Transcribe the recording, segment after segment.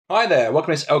Hi there,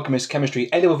 welcome to this Alchemist Chemistry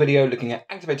A-level video looking at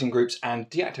activating groups and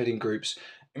deactivating groups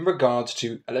in regards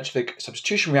to electrophilic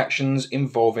substitution reactions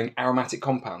involving aromatic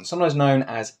compounds, sometimes known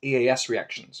as EAS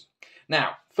reactions.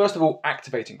 Now, first of all,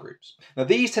 activating groups. Now,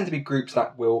 these tend to be groups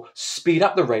that will speed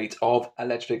up the rate of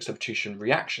electrophilic substitution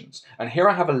reactions. And here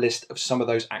I have a list of some of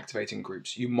those activating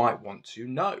groups you might want to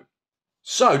know.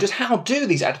 So, just how do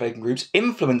these activating groups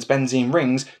influence benzene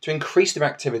rings to increase their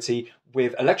activity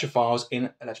with electrophiles in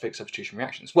electrophilic substitution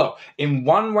reactions? Well, in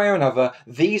one way or another,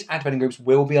 these activating groups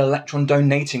will be electron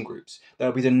donating groups.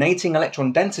 They'll be donating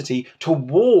electron density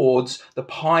towards the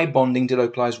pi bonding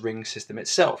delocalized ring system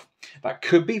itself. That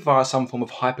could be via some form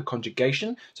of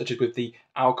hyperconjugation, such as with the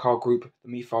alkyl group, the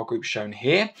methyl group shown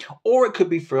here, or it could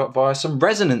be via some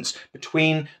resonance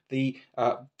between the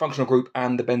functional group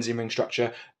and the benzene ring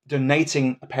structure,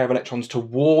 donating a pair of electrons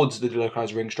towards the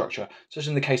delocalized ring structure, such as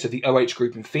in the case of the OH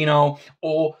group in phenol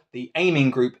or the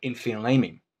amine group in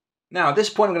phenylamine. Now, at this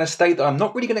point, I'm going to state that I'm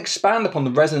not really going to expand upon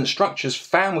the resonance structures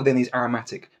found within these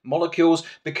aromatic molecules,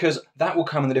 because that will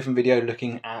come in a different video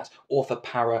looking at ortho,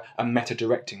 para, and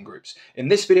meta-directing groups. In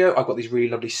this video, I've got these really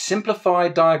lovely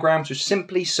simplified diagrams which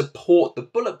simply support the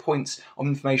bullet points of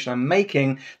information I'm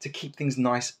making to keep things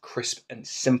nice, crisp, and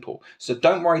simple. So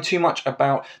don't worry too much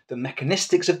about the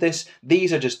mechanistics of this.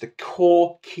 These are just the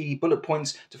core key bullet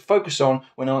points to focus on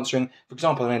when answering, for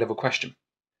example, an A-level question.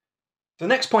 The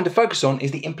next point to focus on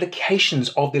is the implications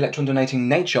of the electron donating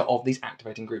nature of these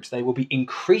activating groups. They will be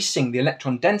increasing the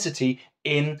electron density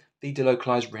in the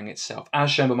delocalized ring itself,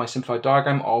 as shown by my simplified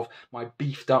diagram of my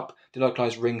beefed up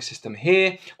delocalized ring system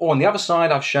here. Or on the other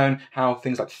side, I've shown how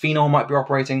things like phenol might be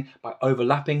operating by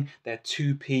overlapping their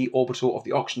 2p orbital of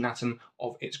the oxygen atom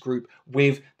of its group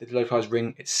with the delocalized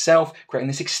ring itself, creating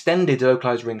this extended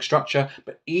delocalized ring structure.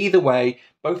 But either way,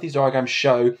 both these diagrams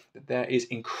show that there is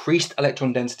increased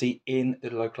electron density in the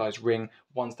delocalized ring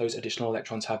once those additional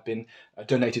electrons have been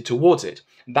donated towards it.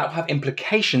 And that will have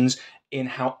implications in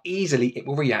how easily it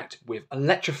will react with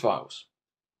electrophiles.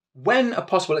 When a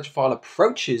possible electrophile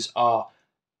approaches our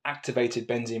activated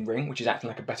benzene ring, which is acting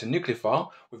like a beta nucleophile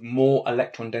with more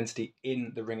electron density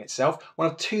in the ring itself, one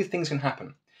of two things can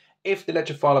happen. If the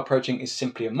electrophile approaching is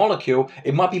simply a molecule,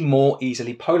 it might be more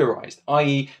easily polarized,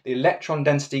 i.e. the electron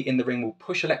density in the ring will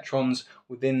push electrons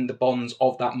within the bonds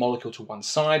of that molecule to one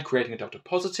side, creating a delta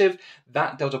positive.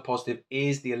 That delta positive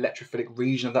is the electrophilic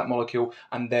region of that molecule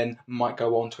and then might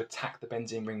go on to attack the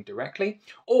benzene ring directly.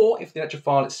 Or if the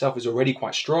electrophile itself is already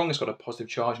quite strong, it's got a positive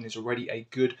charge and is already a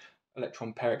good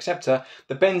electron pair acceptor,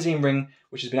 the benzene ring,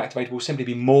 which has been activated, will simply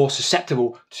be more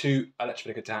susceptible to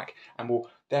electrophilic attack and will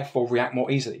therefore react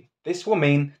more easily. This will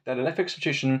mean that electrophilic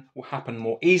substitution will happen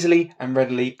more easily and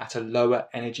readily at a lower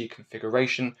energy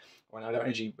configuration or an lower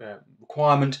energy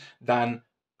requirement than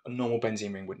a normal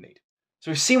benzene ring would need. So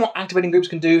we've seen what activating groups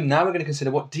can do. Now we're going to consider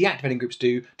what deactivating groups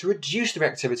do to reduce the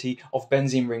reactivity of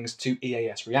benzene rings to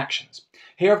EAS reactions.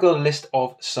 Here I've got a list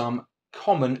of some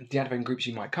common deactivating groups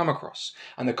you might come across.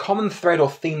 And the common thread or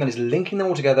theme that is linking them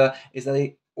all together is that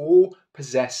they all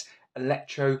possess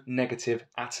electronegative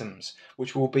atoms,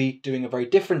 which will be doing a very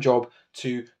different job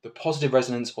to the positive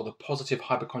resonance or the positive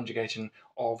hyperconjugation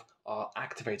of our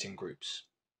activating groups.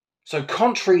 So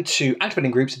contrary to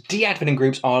activating groups, deactivating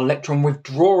groups are electron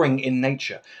withdrawing in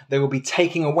nature. They will be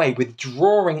taking away,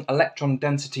 withdrawing electron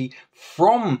density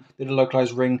from the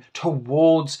delocalized ring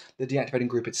towards the deactivating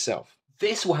group itself.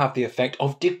 This will have the effect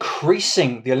of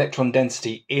decreasing the electron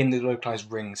density in the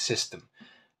delocalized ring system,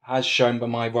 as shown by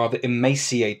my rather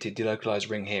emaciated delocalized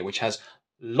ring here, which has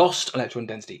lost electron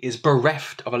density, is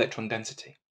bereft of electron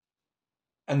density.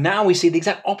 And now we see the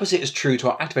exact opposite is true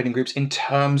to our activating groups in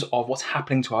terms of what's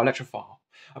happening to our electrophile.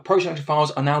 Approaching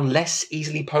electrophiles are now less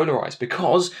easily polarized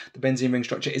because the benzene ring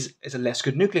structure is a less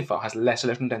good nucleophile, has less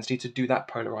electron density to do that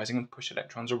polarizing and push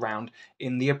electrons around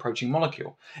in the approaching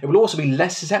molecule. It will also be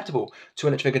less susceptible to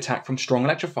electrophilic attack from strong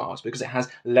electrophiles because it has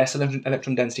less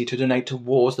electron density to donate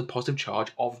towards the positive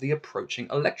charge of the approaching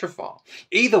electrophile.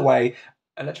 Either way,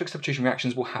 electrophilic substitution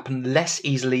reactions will happen less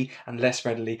easily and less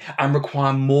readily and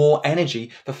require more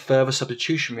energy for further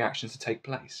substitution reactions to take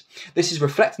place. This is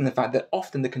reflecting the fact that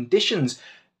often the conditions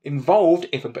involved,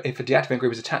 if a deactivating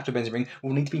group is attached to a benzene ring,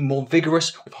 will need to be more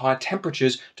vigorous with higher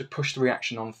temperatures to push the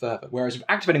reaction on further. Whereas with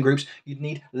activating groups, you'd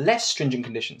need less stringent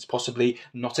conditions, possibly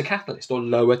not a catalyst or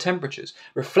lower temperatures,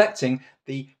 reflecting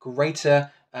the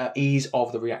greater ease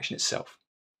of the reaction itself.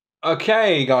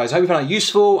 Okay guys, I hope you found that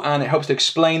useful and it helps to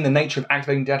explain the nature of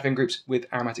activating and deactivating groups with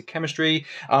aromatic chemistry.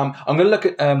 I'm going to look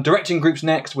at directing groups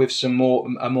next with a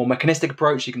more mechanistic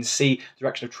approach. You can see the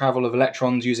direction of travel of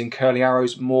electrons using curly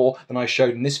arrows more than I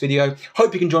showed in this video.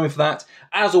 Hope you can join me for that.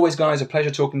 As always guys, a pleasure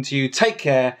talking to you. Take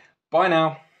care. Bye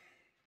now.